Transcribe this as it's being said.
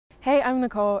Hey, I'm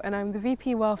Nicole and I'm the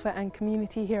VP Welfare and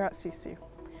Community here at SUSU.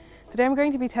 Today I'm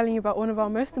going to be telling you about one of our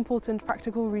most important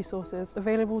practical resources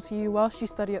available to you whilst you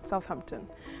study at Southampton,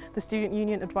 the Student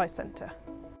Union Advice Centre.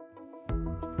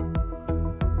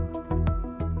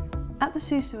 At the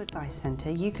SUSU Advice Centre,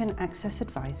 you can access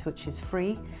advice which is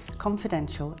free,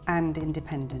 confidential and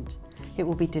independent. It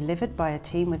will be delivered by a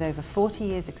team with over 40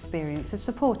 years' experience of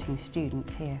supporting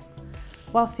students here.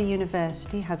 Whilst the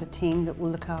university has a team that will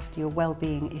look after your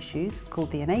wellbeing issues,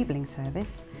 called the Enabling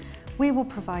Service, we will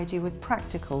provide you with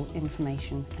practical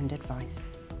information and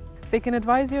advice. They can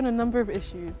advise you on a number of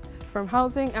issues, from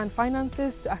housing and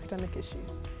finances to academic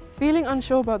issues. Feeling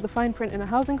unsure about the fine print in a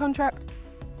housing contract,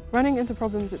 running into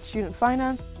problems with student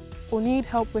finance, or need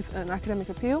help with an academic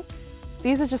appeal?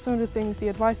 These are just some of the things the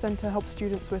Advice Centre helps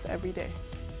students with every day.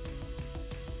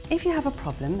 If you have a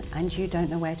problem and you don't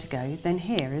know where to go, then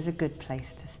here is a good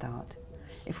place to start.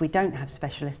 If we don't have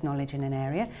specialist knowledge in an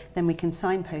area, then we can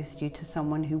signpost you to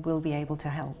someone who will be able to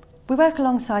help. We work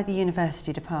alongside the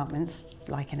university departments,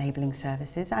 like Enabling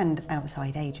Services and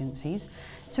outside agencies,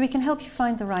 so we can help you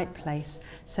find the right place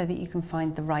so that you can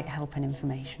find the right help and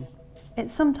information. It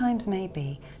sometimes may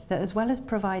be that as well as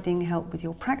providing help with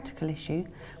your practical issue,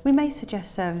 we may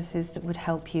suggest services that would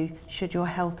help you should your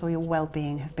health or your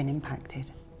well-being have been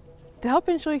impacted. To help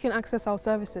ensure you can access our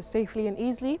services safely and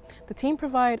easily, the team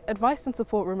provide advice and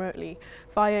support remotely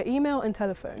via email and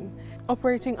telephone,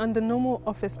 operating under normal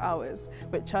office hours,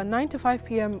 which are 9 to 5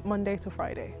 p.m. Monday to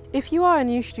Friday. If you are a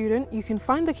new student, you can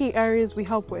find the key areas we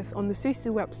help with on the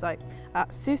SUSU website at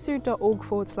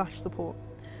susu.org/support.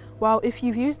 While if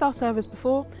you've used our service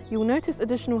before, you will notice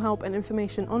additional help and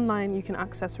information online you can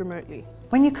access remotely.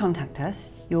 When you contact us,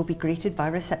 you will be greeted by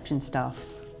reception staff.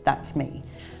 That's me,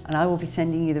 and I will be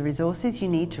sending you the resources you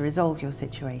need to resolve your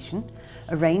situation,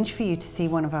 arrange for you to see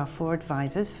one of our 4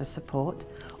 advisors for support,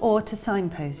 or to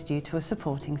signpost you to a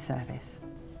supporting service.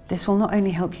 This will not only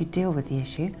help you deal with the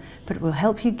issue, but it will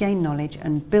help you gain knowledge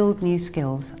and build new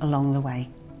skills along the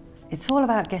way. It's all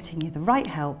about getting you the right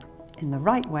help in the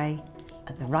right way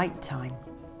at the right time.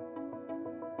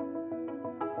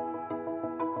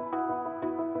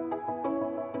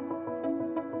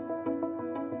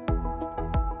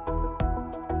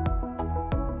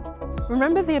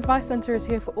 Remember, the Advice Centre is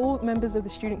here for all members of the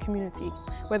student community,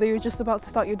 whether you're just about to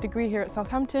start your degree here at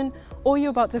Southampton or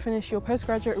you're about to finish your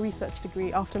postgraduate research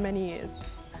degree after many years.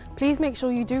 Please make sure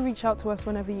you do reach out to us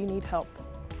whenever you need help.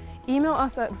 Email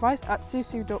us at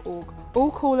advice@susu.org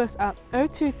or call us at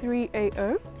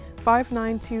 02380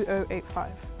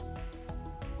 592085.